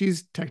 being that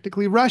she's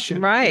technically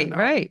Russian, Right,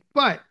 right.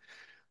 But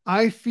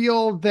I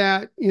feel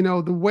that,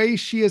 the way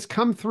she has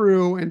come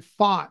through and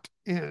fought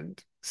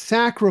and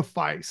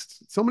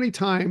sacrificed so many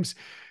times,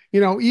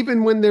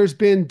 even when there's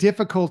been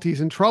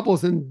difficulties and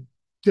troubles and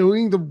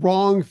doing the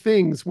wrong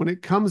things, when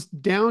it comes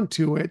down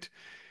to it,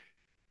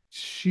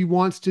 she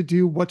wants to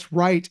do what's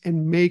right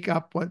and make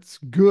up what's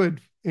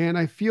good. And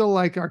I feel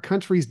like our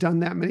country's done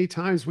that many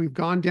times. We've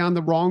gone down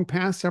the wrong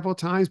path several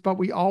times, but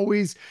we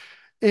always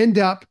end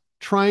up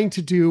trying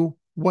to do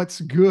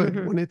what's good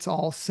Hmm. when it's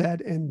all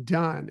said and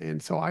done.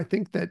 And so I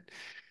think that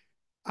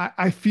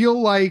I feel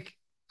like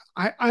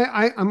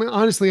I mean,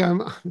 honestly,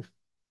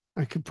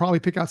 I could probably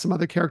pick out some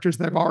other characters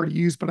that I've Hmm. already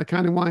used, but I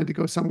kind of wanted to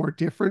go somewhere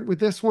different with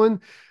this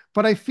one.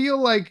 But I feel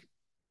like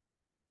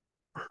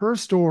her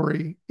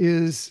story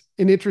is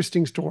an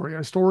interesting story,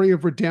 a story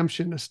of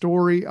redemption, a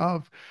story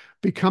of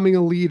becoming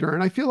a leader.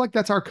 And I feel like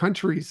that's our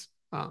country's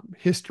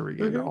history,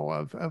 Hmm.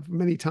 of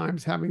many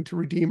times having to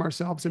redeem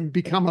ourselves and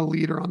become a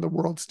leader on the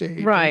world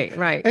stage, Right,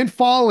 right. and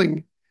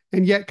falling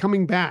and yet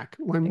coming back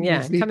when we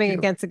Yeah, need coming to.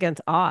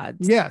 against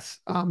odds. Yes,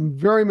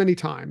 very many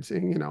times,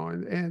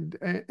 and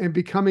and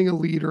becoming a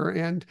leader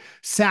and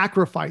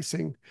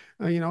sacrificing.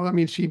 I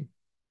mean, she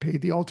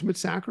paid the ultimate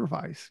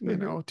sacrifice,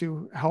 Hmm.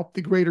 to help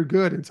the greater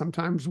good. And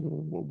sometimes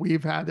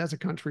we've had as a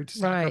country to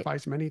Right,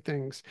 sacrifice many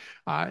things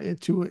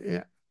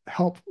to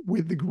help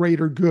with the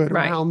greater good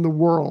right. around the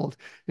world.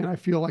 And I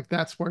feel like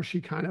that's where she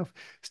kind of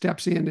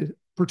steps in,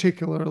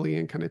 particularly,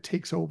 and kind of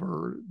takes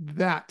over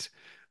that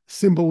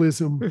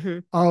symbolism Hmm.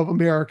 of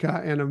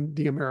America and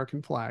the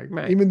American flag,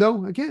 Right, even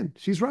though, again,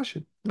 she's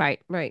Russian.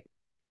 right, right.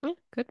 Yeah,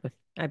 good one.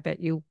 I bet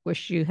you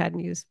wish you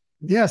hadn't used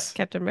Yes.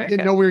 Captain I didn't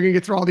America. know we were going to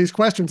get through all these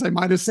questions. I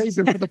might have saved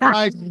them for the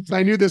flag because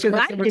I knew this Because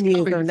I question was can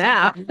use them coming.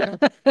 now.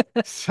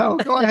 So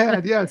go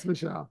ahead. Yes,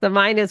 Michelle. So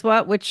mine is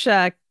what? Which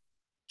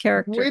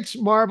character? Which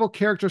Marvel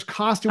character's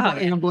costume Oh or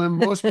yeah. emblem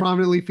most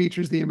prominently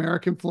features the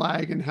American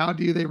flag, and how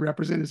do they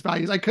represent its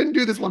values? I couldn't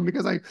do this one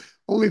because I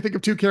only think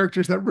of two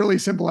characters that really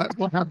symbolize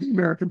will have the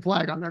American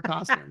flag on their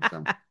costume.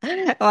 So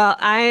Well,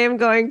 I am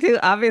going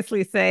to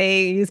obviously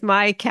say use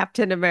my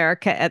Captain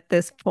America at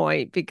this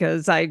point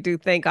because I do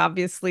think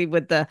obviously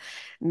with the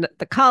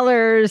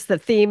colors, the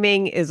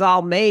theming is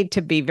all made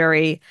to be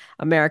very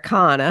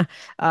Americana.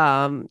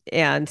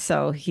 And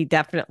so he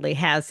definitely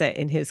has it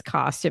in his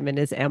costume and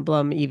his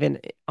emblem, even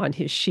on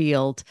his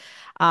shield.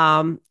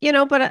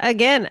 But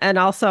again, and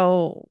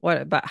also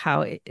what about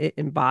how it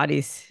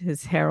embodies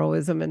his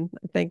heroism, and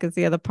I think is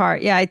the other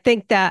part. Yeah, I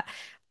think that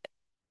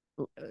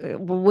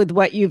with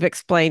what you've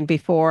explained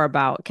before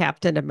about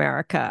Captain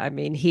America. I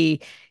mean, he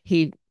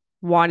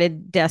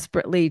wanted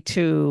desperately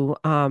to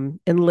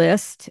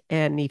enlist,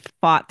 and he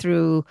fought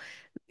through,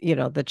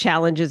 the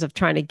challenges of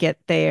trying to get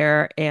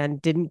there,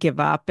 and didn't give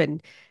up,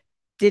 and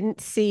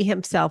didn't see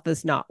himself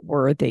as not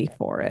worthy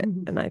for it.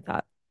 And I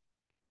thought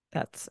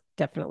that's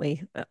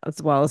definitely,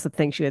 as well as the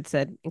things you had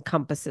said,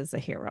 encompasses a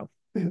hero.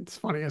 it's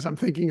funny as I'm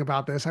thinking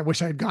about this. I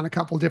wish I'd gone a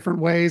couple different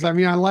ways. I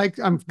mean,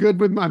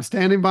 I'm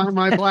standing by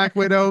my Black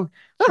Widow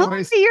Well,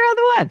 choice. you're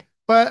the one.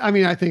 But I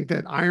mean, I think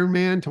that Iron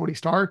Man, Tony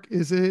Stark,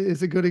 is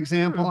a good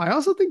example. Hmm, I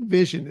also think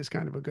Vision is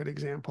kind of a good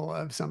example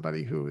of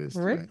somebody who is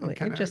really kind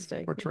of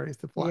interesting. portrays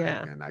the flag.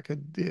 Yeah. And I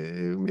could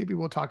maybe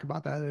we'll talk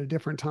about that at a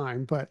different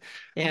time. But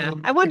Yeah,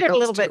 I I think wondered a those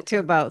little two, bit too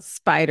about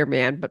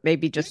Spider-Man, but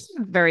maybe yeah, just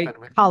very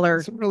Spider-Man,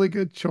 color some really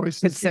good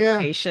choices. Yeah,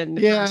 consideration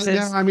yeah.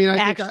 No, versus I mean, I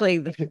think actually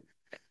the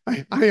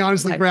I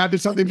honestly like. grabbed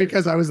at something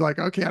because I was like,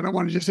 okay, I don't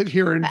want to just sit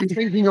here and be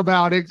thinking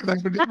about it because I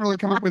didn't really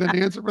come up with an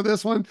answer for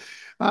this one.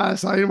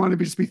 So I didn't want to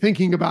just be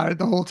thinking about it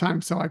the whole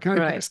time. So I kind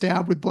of took a Right.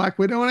 stab with Black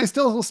Widow, and I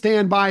still will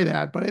stand by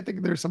that. But I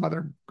think there's some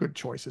other good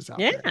choices out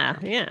there. Yeah,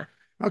 So. yeah.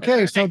 All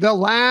Okay, so right. the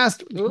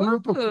last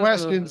group of Ooh,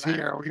 questions last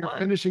here. We are one.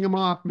 finishing them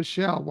off.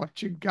 Michelle,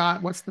 what you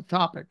got? What's the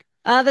topic?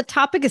 The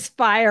topic is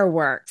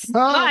fireworks. Oh,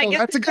 I Oh, guess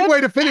that's it's a good good.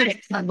 way to finish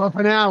the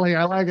finale.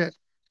 I like it.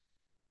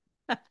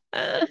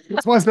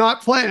 This was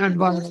not planned,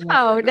 by the way.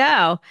 Oh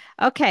no.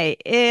 Okay,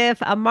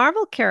 if a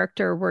Marvel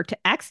character were to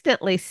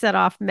accidentally set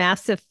off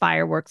massive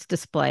fireworks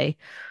display,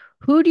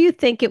 who do you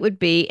think it would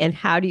be and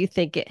how do you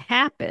think it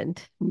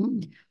happened?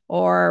 Hmm.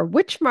 Or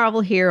which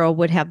Marvel hero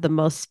would have the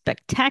most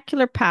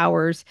spectacular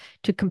powers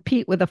to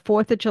compete with a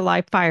 4th of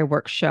July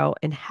fireworks show,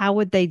 and how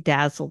would they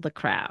dazzle the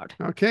crowd?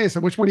 Okay, so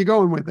which one are you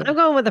going with I'm there?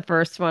 going with the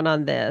first one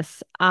on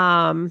this.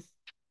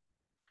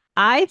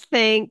 I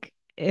think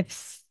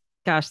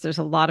gosh, there's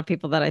a lot of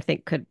people that I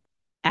think could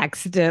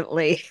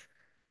accidentally,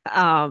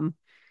 um,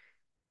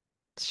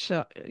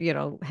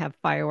 have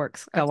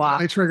fireworks go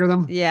off. Accidentally trigger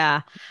them.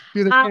 Yeah.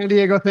 Do the Um, San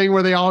Diego thing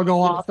where they all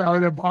go off.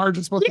 The barge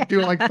is supposed to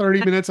do like yeah. 30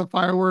 minutes of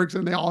fireworks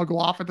and they all go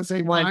off at the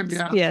same time. Once,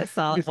 Yeah. yes,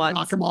 all You at just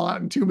knock once. them all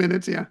out in 2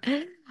 minutes. Yeah.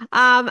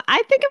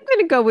 I think I'm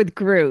going to go with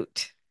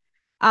Groot.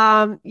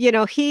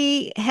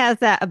 He has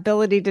that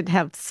ability to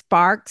have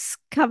sparks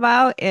come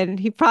out, and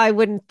he probably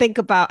wouldn't think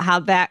about how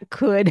that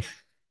could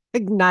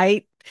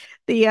ignite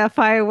the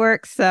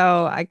fireworks.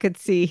 So I could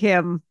see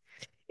him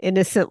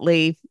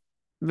innocently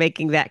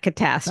making that That would have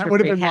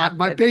catastrophe been my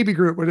happen. baby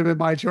Groot would have been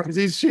my choice.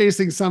 He's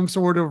chasing some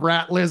sort of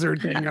rat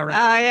lizard thing around.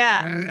 Oh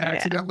yeah. And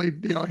accidentally,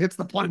 hits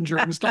the plunger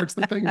and starts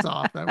the things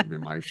off. That would be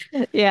my.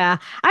 Yeah.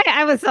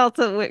 I was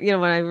also,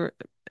 when I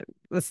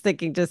was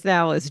thinking just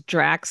now is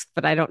Drax,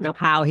 but I don't know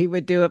how he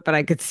would do it, but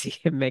I could see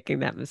him making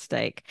that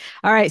mistake.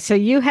 All right, so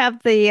you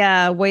have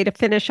the way to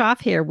finish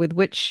off here with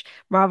which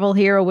Marvel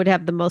hero would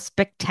have the most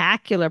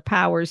spectacular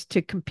powers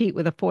to compete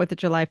with a 4th of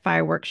July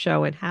fireworks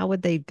show, and how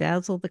would they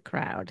dazzle the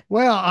crowd?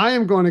 Well, I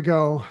am going to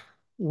go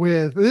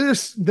with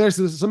this.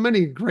 There's so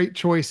many great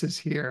choices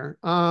here.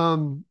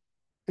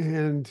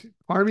 And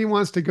part of me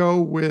wants to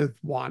go with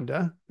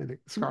Wanda. I think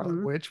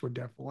Scarlet Witch would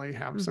definitely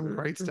have some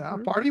great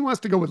stuff. Part of me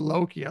wants to go with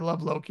Loki. I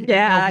love Loki.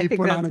 Yeah, I He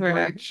think put on that's a where.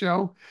 great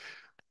show.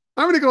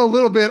 I'm going to go a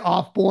little bit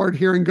off board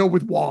here and go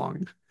with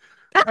Wong.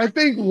 I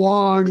think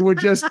Wong would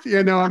just,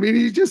 I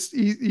mean,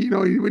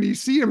 when you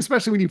see him,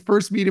 especially when you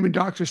first meet him in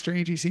Doctor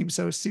Strange, he seems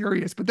so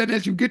serious. But then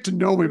as you get to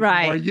know him more,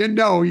 Right.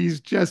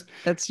 he's just,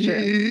 That's true.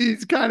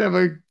 he's kind of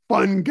a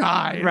fun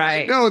guy. And I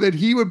Right. know that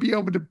he would be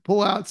able to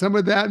pull out some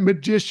of that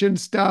magician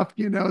stuff,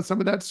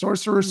 some of that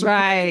sorcerer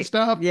Right.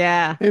 stuff,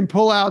 Yeah. and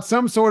pull out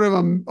some sort of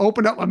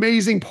open up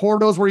amazing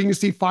portals where you can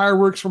see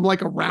fireworks from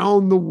like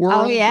around the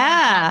world Oh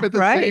yeah. at the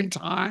Right. same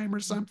time or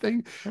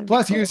something. That'd be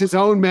Plus, cool. use his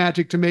own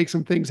magic to make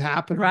some things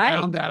happen Right.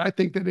 around that. I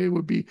think that it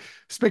would be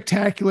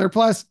spectacular.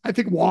 Plus, I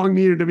think Wong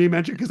needed to be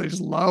mentioned because I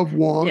just love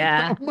Wong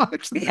Yeah. so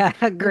much. Yeah,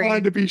 I wanted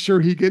agreed. to be sure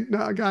he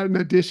got an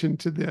addition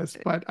to this.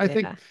 But I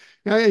think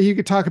you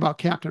could talk about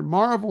Captain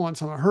Marvel and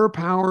some of her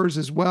powers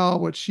as well,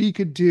 what she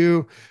could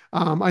do.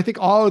 I think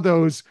all of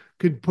those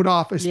could put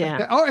off a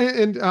Yeah.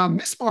 and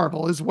Miss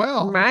Marvel as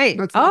well. Right.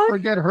 Let's not Oh,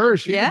 forget her.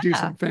 She could do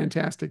yeah. some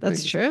fantastic That's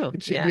things. true.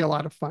 And she'd Yeah. be a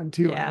lot of fun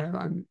too. Yeah.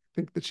 I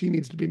think that she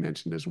needs to be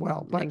mentioned as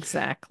well. But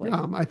Exactly.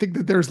 I think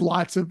that there's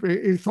lots of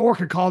Thor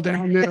could call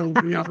down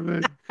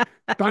the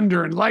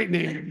thunder and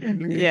lightning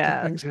and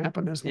Yeah. things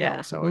happen as well.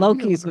 Yeah. So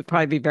Loki's would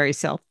probably be very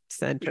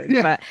self-centered,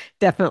 Yeah. but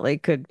definitely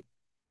could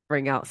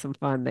bring out some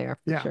fun there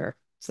for Yeah. sure.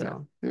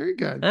 So very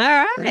good.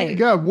 All Very right.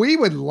 good. We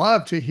would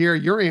love to hear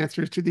your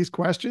answers to these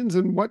questions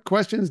and what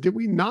questions did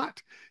we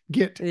not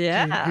get to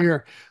Yeah.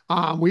 hear.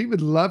 We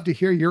would love to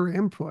hear your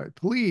input.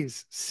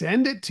 Please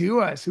send it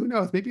to us. Who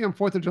knows? Maybe on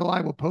 4th of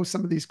July, we'll post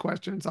some of these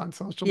questions on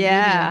social media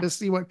Yeah. to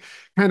see what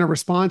kind of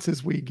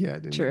responses we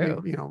get. And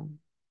True. maybe,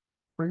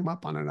 bring them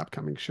up on an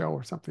upcoming show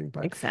or something.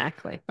 But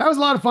Exactly. that was a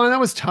lot of fun. That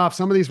was tough.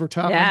 Some of these were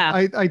tough. Yeah.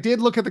 I did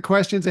look at the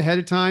questions ahead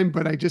of time,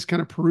 but I just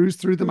kind of perused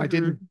through them. I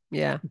didn't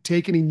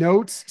take any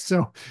notes.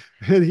 So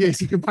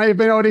yes, you might have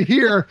been able to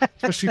hear,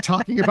 especially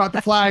talking about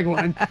the flag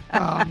one.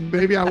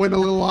 Maybe I went a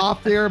little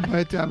off there,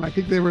 but I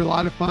think they were a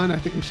lot of fun. I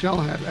think Michelle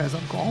had, as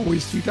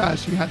always she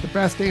does, she had the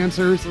best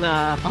answers.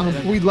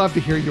 We'd love to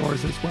hear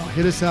yours as well.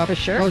 Hit us up. For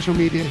sure. Social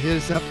media, hit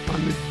us up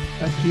on the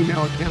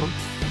Gmail account.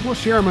 We'll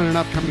share them on an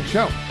upcoming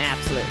show.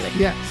 Absolutely.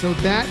 Yeah, so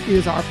that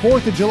is our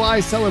 4th of July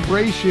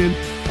celebration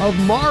of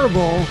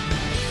Marvel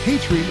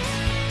Patriots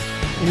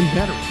and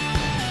Veterans.